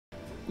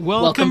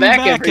Welcome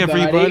back,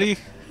 everybody.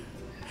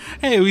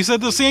 Hey, we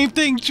said the same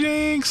thing,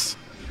 Jinx!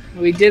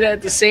 We did it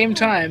at the same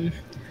time.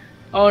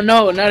 Oh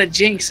no, not a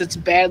jinx, it's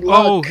bad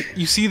luck. Oh,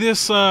 you see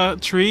this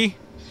tree?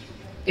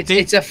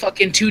 It's a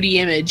fucking 2D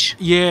image.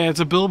 Yeah, it's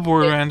a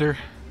billboard render.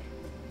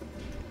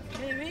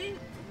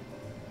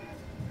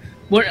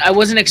 I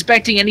wasn't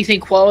expecting anything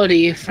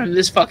quality from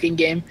this fucking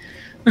game.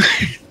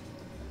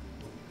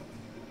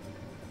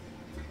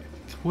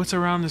 What's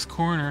around this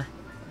corner?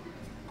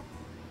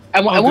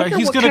 I wonder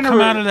he's gonna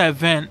come out of that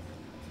vent.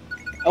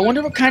 I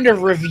wonder what kind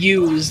of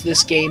reviews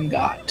this game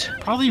got.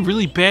 Probably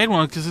really bad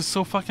one because it's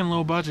so fucking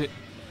low budget.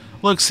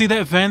 Look, see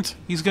that vent?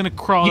 He's gonna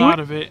crawl out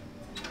of it.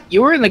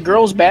 You were in the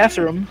girls'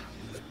 bathroom.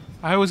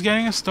 I was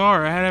getting a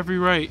star. I had every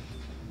right.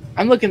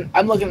 I'm looking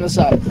this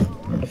up.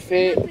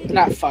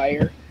 Not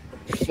fire.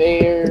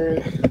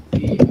 Fair.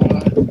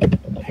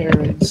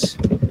 Parents.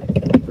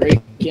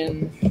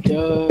 Breakin.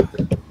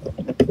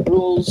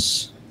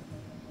 Rules.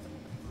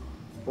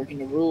 Breaking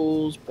the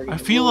rules. I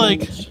feel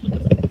like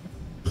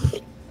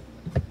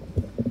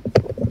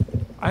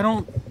I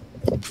don't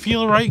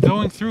feel right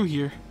going through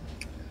here.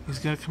 He's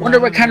gonna come. Wonder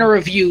what kind of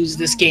reviews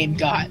this game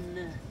got.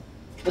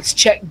 Let's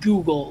check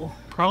Google.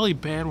 Probably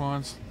bad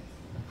ones.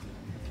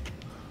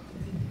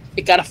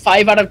 It got a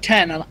 5 out of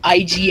 10 on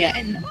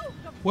IGN.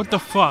 What the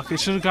fuck? It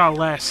should have got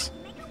less.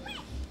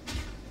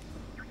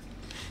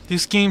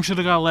 This game should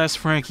have got less,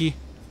 Frankie.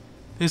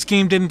 This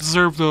game didn't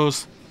deserve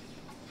those.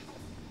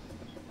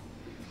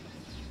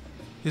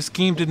 This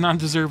game did not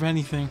deserve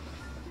anything.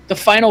 The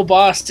final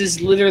boss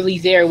is literally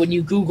there when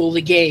you Google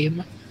the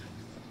game.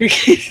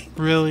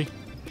 Really?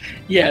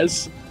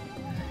 Yes.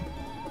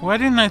 Why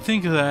didn't I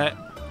think of that?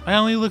 I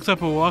only looked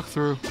up a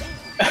walkthrough.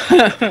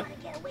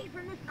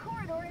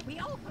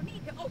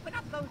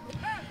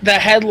 The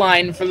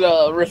headline for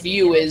the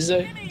review is,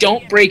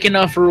 "Don't break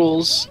enough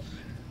rules."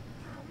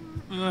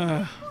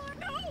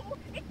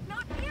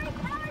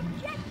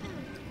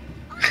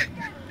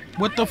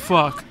 What the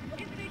fuck?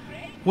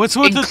 What's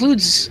with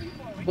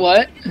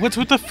what? What's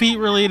with the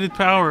feet-related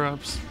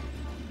power-ups?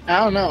 I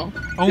don't know.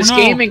 Oh, this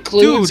game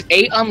includes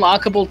 8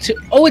 unlockable.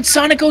 Oh, it's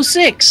Sonic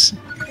 06.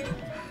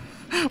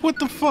 What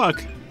the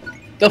fuck?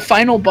 The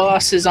final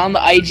boss is on the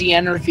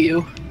IGN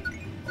review.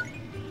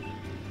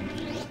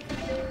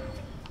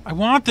 I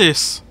want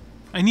this.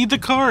 I need the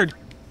card.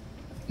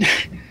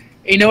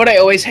 You know what I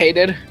always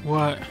hated?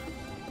 What?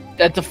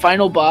 That the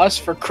final boss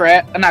for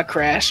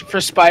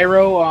for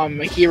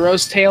Spyro,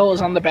 Hero's Tale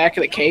is on the back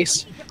of the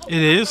case.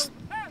 It is?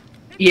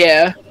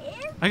 Yeah.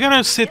 I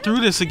gotta sit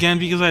through this again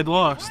because I'd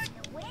lost.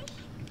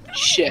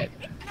 Shit.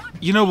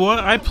 You know what?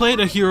 I played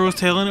a Hero's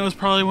Tale and it was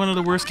probably one of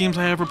the worst games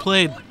I ever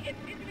played.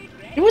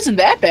 It wasn't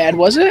that bad,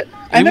 was it?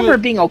 I remember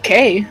it being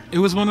okay. It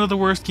was one of the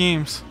worst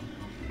games.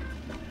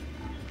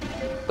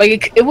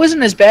 Like, it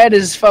wasn't as bad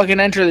as fucking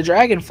Enter the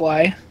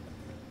Dragonfly.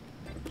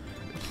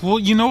 Well,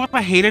 you know what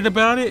I hated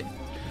about it?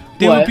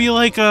 They would be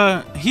like,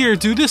 here,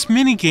 do this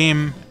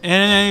minigame.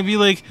 And I'd be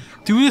like,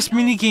 do this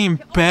minigame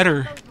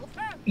better.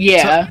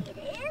 Yeah. So,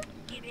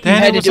 you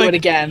had to do it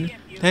again.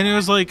 Then it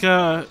was like,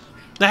 it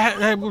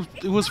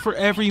was for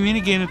every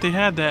minigame that they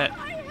had that.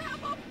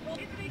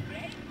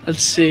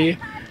 Let's see.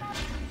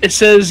 It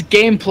says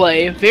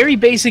gameplay, very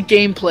basic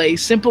gameplay,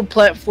 simple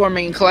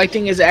platforming and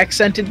collecting is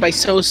accented by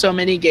so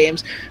many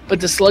games,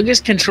 but the sluggish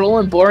control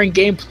and boring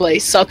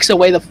gameplay sucks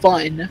away the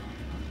fun.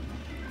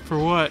 For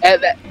what?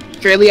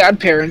 Fairly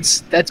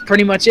Oddparents. That's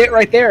pretty much it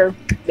right there.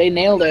 They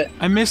nailed it.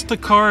 I missed the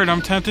card.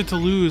 I'm tempted to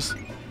lose.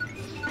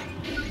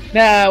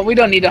 Nah, we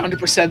don't need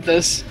 100%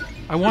 this.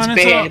 I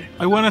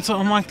wanted to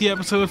unlock the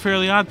episode of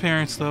Fairly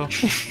Oddparents though.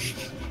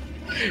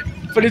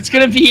 But it's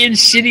gonna be in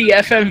shitty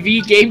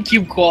FMV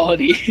GameCube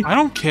quality. I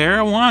don't care.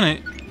 I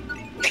want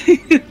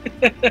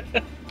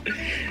it.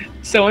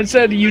 Someone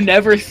said you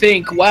never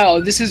think, wow,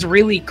 this is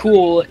really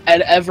cool at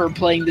ever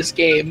playing this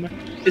game.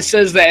 It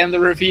says that in the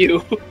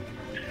review.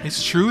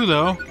 It's true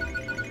though.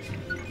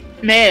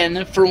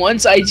 Man, for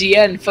once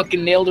IGN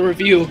fucking nailed a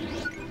review.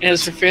 And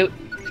it's for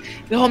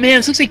oh man,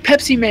 this looks like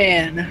Pepsi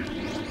Man.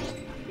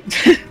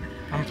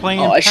 I'm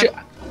playing. Oh, I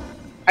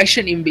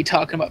shouldn't even be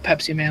talking about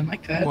Pepsi Man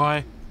like that.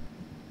 Why?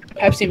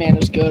 Pepsi Man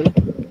is good.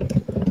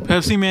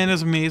 Pepsi Man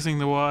is amazing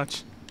to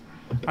watch.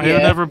 I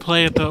would never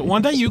play it though.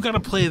 One day you gotta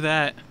play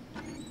that.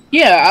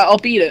 Yeah, I'll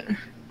beat it.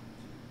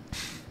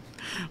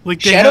 Like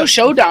Shadow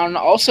Showdown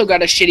also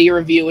got a shitty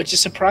review, which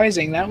is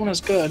surprising. That one was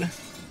good.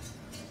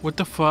 What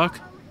the fuck?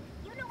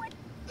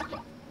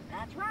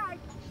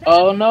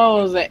 Oh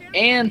no, the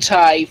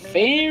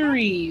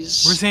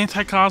anti-fairies. Where's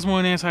Anti-Cosmo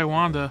and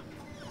Anti-Wanda?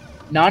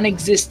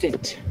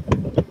 Non-existent.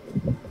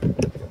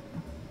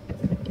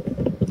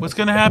 What's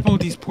gonna happen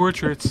with these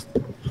portraits?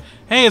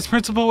 Hey, it's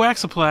Principal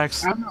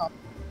Waxaplex. I don't know.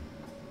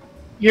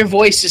 Your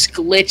voice just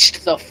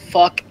glitched the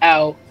fuck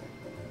out.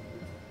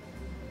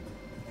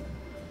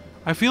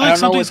 I feel like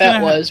something's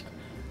gonna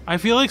I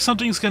feel like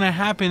something's gonna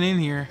happen in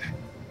here.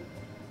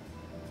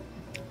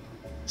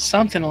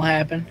 Something will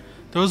happen.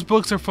 Those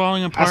books are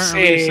falling apart and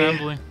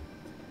reassembling.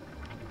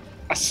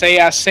 I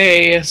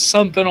say,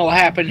 something will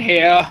happen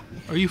here.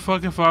 Are you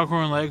fucking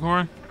Foghorn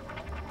Leghorn?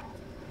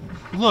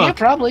 Look. Yeah,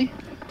 probably.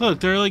 Look,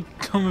 they're like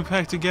coming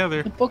back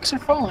together. The books are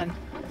falling.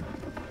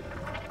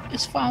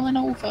 It's falling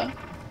over.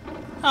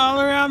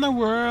 All around the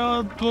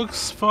world,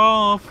 books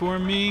fall for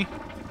me.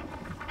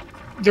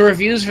 The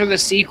reviews for the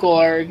sequel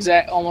are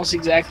almost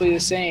exactly the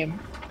same.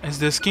 As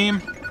this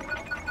game?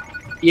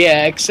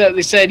 Yeah, except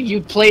they said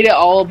you played it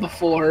all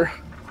before.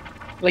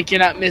 Like you're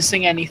not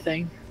missing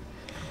anything.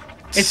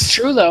 It's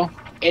true though.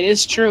 It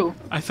is true.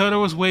 I thought it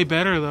was way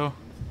better though.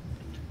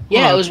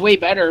 Yeah, Look. it was way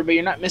better, but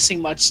you're not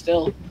missing much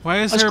still.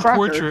 Why is there a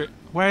portrait?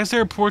 Why is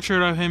there a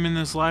portrait of him in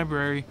this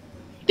library?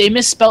 They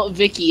misspelt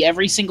Vicky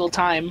every single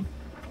time.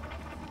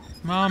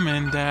 Mom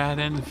and Dad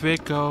and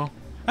Vico.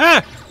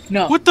 Ah!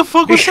 No. What the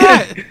fuck was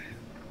that?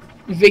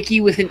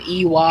 Vicky with an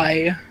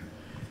EY.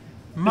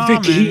 Mom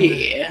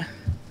Vicky. and...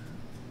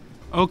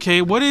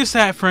 Okay, what is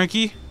that,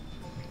 Frankie?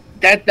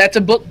 That's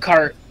a book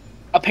cart.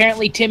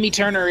 Apparently Timmy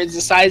Turner is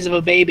the size of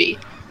a baby.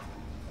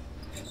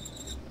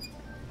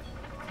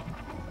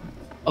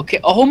 Okay,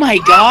 oh my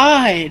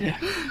god!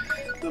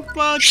 The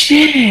fuck?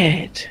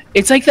 Shit!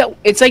 It's like that.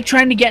 It's like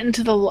trying to get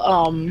into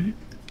the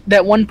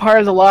that one part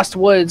of the Lost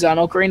Woods on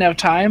Ocarina of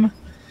Time,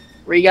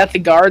 where you got the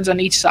guards on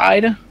each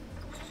side,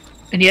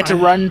 and you have to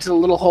run to the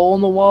little hole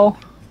in the wall.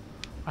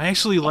 I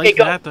actually like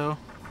that though.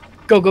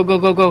 Go go go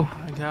go go!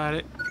 I got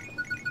it.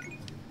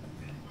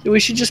 We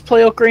should just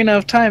play Ocarina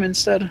of Time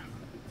instead.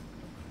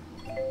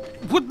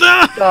 What the?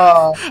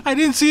 I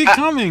didn't see it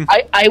coming.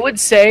 I would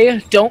say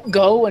don't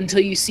go until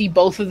you see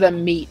both of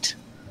them meet.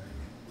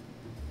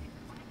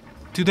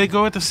 Do they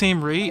go at the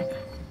same rate?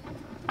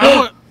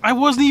 I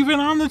wasn't even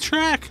on the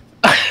track.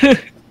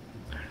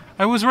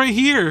 I was right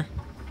here.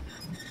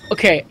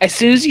 Okay, as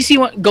soon as you see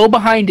one, go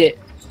behind it.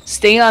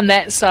 Stay on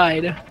that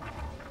side.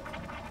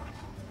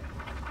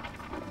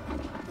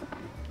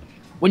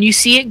 When you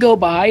see it go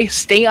by,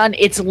 stay on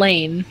its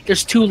lane.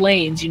 There's 2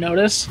 lanes, you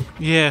notice?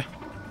 Yeah.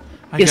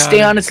 Yeah,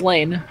 stay on its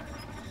lane.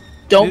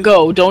 Don't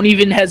go. Don't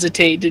even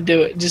hesitate to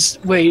do it.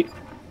 Just wait.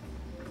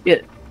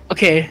 Yeah.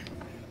 Okay.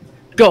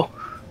 Go.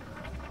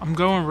 I'm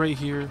going right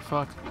here.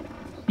 Fuck.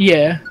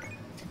 Yeah.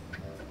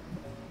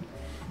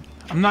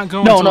 I'm not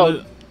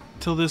going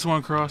till this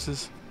one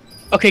crosses.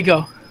 Okay,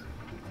 go.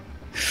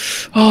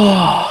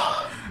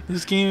 Oh.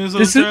 This game is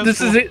so stressful. This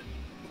is it.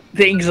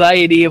 The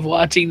anxiety of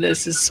watching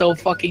this is so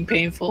fucking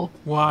painful.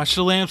 Watch,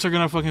 the lamps are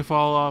gonna fucking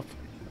fall off.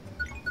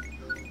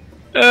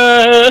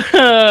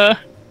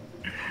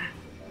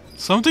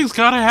 Something's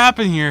gotta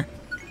happen here.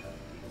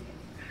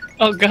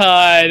 Oh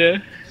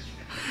god.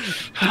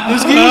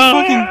 This game is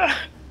fucking...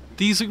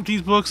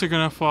 These books are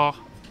gonna fall.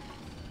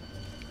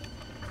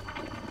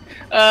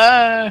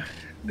 There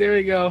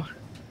we go.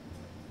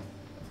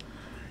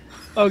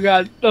 Oh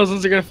god, those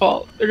ones are gonna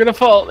fall. They're gonna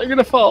fall. They're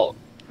gonna fall.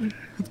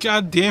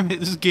 God damn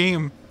it, this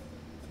game.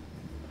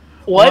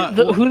 What?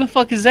 Who the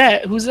fuck is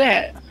that? Who's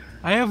that?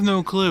 I have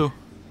no clue.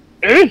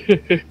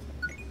 Wait,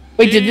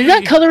 did they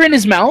not color in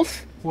his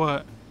mouth?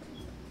 What?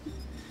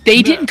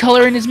 They didn't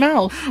color in his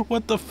mouth.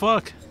 What the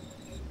fuck?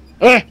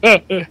 Look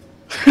at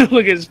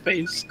his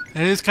face.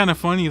 It is kind of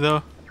funny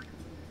though.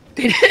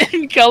 They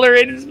didn't color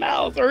in his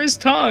mouth or his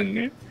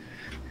tongue.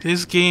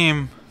 This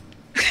game.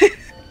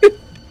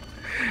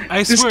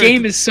 I this swear. This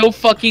game is so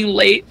fucking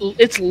late.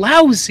 It's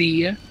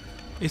lousy.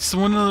 It's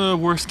one of the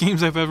worst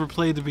games I've ever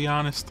played, to be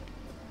honest.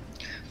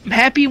 I'm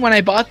happy when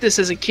I bought this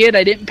as a kid.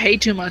 I didn't pay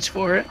too much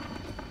for it.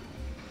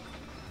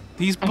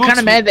 These books. I'm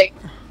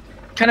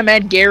kind of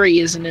mad Gary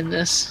isn't in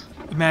this.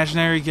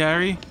 Imaginary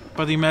Gary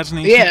by the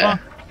Imagination. Yeah.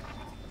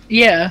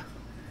 Yeah.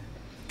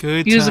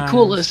 Good. He was the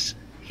coolest.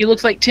 He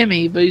looked like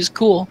Timmy, but he's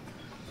cool.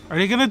 Are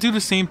they gonna do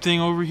the same thing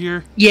over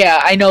here?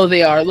 Yeah, I know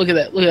they are. Look at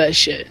that. Look at that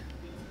shit.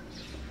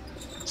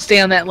 Stay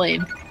on that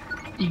lane.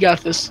 You got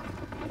this.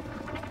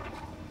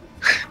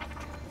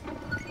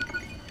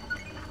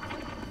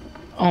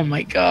 Oh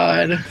my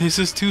god. This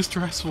is too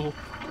stressful.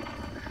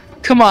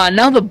 Come on,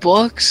 now the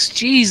books.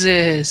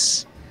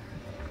 Jesus.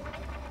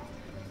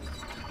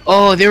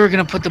 Oh, they were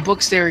gonna put the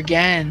books there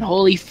again.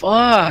 Holy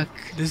fuck.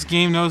 This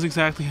game knows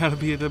exactly how to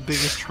be the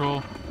biggest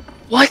troll.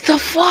 What the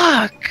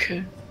fuck?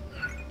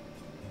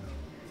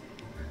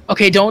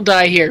 Okay, don't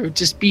die here.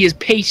 Just be as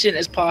patient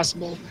as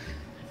possible.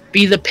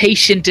 Be the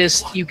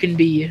patientest you can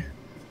be.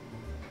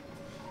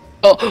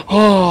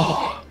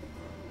 Oh.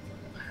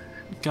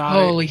 Got it.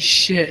 Holy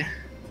shit.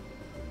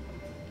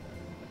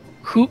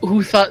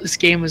 Who thought this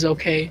game was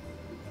okay?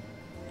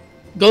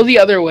 Go the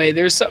other way.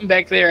 There's something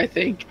back there, I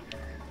think.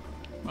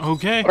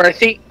 Okay. Or I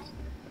think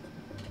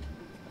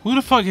who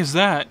the fuck is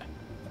that?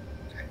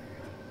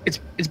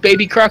 It's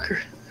Baby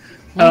Crocker.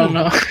 I don't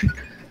know.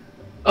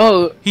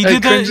 Oh, he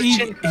did that.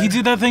 He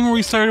did that thing where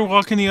he started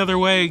walking the other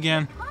way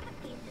again.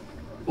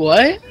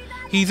 What?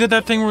 He did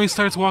that thing where he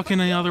starts walking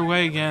the other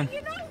way again.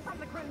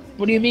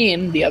 What do you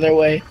mean the other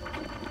way?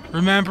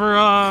 Remember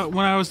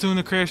when I was doing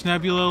the Crash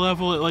Nebula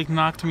level, it like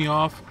knocked me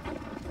off.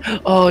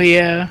 Oh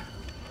yeah.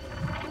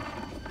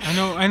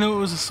 I know it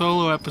was a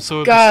solo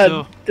episode. God,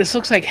 but still. This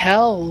looks like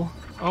hell.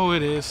 Oh,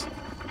 it is.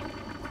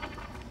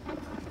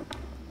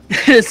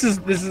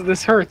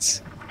 This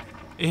hurts.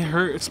 It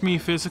hurts me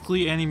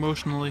physically and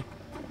emotionally.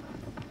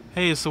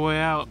 Hey, it's the way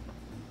out.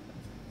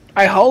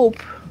 I hope.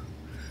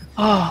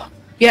 Oh,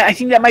 yeah, I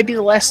think that might be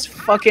the last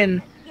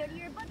fucking...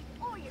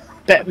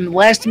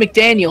 last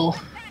McDaniel.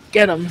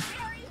 Get him.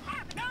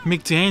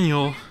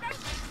 McDaniel?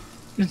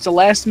 It's the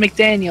last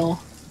McDaniel.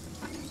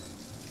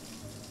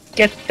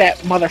 Get that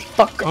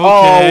motherfucker.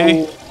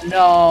 Okay. Oh,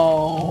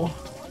 no.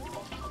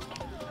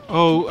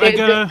 Oh, I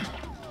gotta...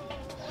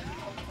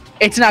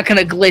 It's not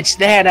gonna glitch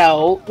that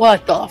out.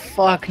 What the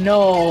fuck?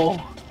 No.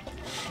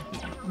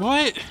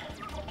 What?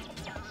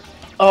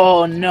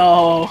 Oh,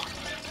 no.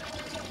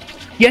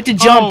 You have to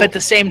jump at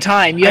the same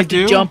time. You have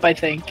to jump, I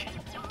think.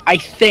 I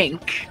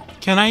think.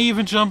 Can I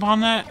even jump on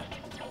that?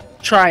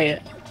 Try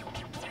it.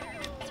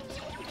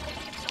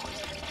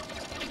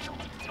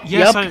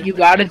 Yes, yep, you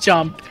gotta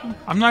jump.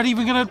 I'm not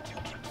even gonna...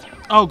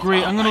 Oh,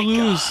 great. I'm gonna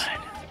lose. God.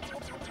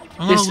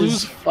 I'm gonna lose. lose.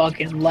 This is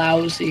fucking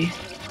lousy.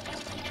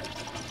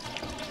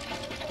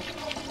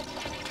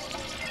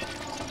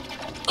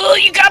 Oh,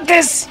 you got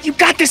this! You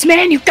got this,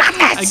 man! You got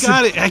this! I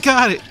got it! I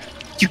got it!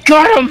 You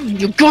got him!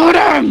 You got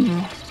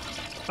him!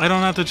 I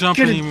don't have to jump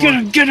get him, anymore. Get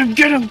him! Get him!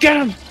 Get him! Get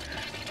him!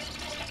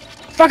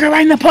 Fucker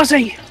right in the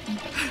pussy!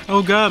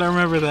 Oh god, I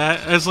remember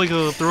that. It's like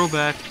a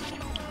throwback.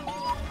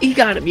 You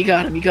got him! You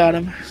got him! You got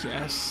him!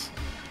 Yes.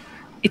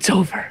 It's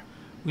over.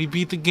 We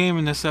beat the game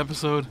in this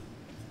episode.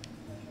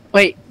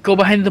 Wait, go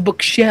behind the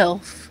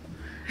bookshelf.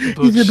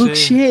 The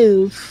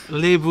bookshelf.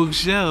 Le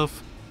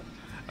bookshelf.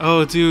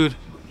 Oh, dude.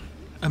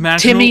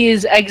 Imagine Timmy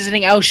is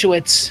exiting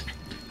Auschwitz.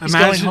 He's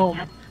going home.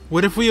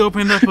 What if we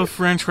opened up a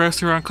French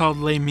restaurant called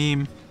Le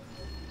Mime?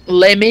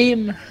 Le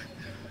Mime.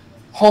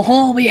 Ho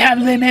ho, we have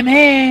Le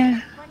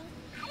Mime.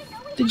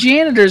 The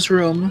janitor's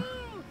room.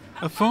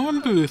 A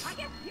phone booth.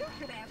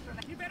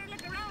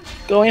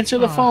 Go answer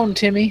the phone,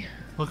 Timmy.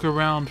 Look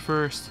around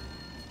first.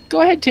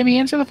 Go ahead, Timmy.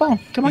 Answer the phone.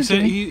 Come on,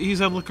 Timmy. He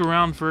said look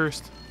around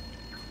first.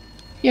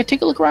 Yeah,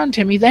 take a look around,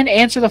 Timmy. Then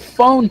answer the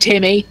phone,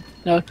 Timmy.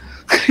 No.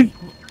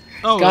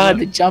 Oh God,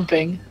 the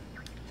jumping.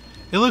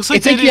 It looks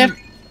like they didn't...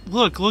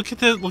 Look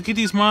at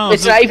these miles.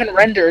 It's not even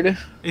rendered.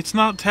 It's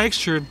not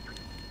textured.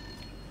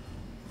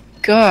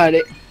 God,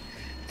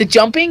 the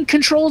jumping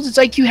controls. It's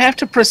like you have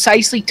to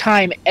precisely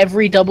time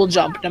every double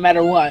jump, no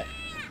matter what.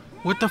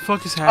 What the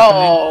fuck is happening?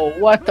 Oh,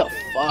 what the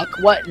fuck?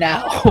 What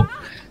now?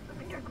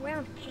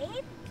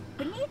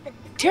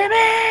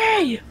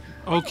 Timmy!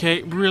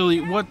 Okay,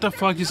 really, what the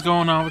fuck is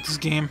going on with this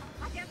game?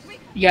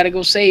 You gotta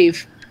go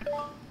save.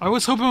 I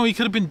was hoping we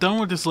could have been done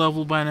with this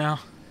level by now.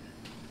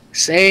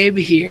 Save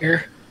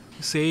here.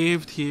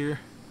 Saved here.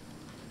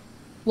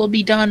 We'll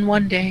be done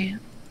one day.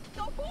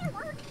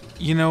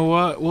 You know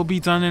what? We'll be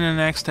done in the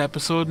next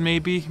episode,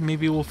 maybe.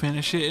 Maybe we'll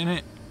finish it in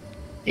it.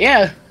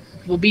 Yeah.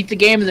 We'll beat the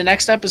game in the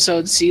next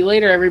episode. See you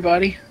later,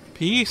 everybody.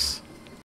 Peace.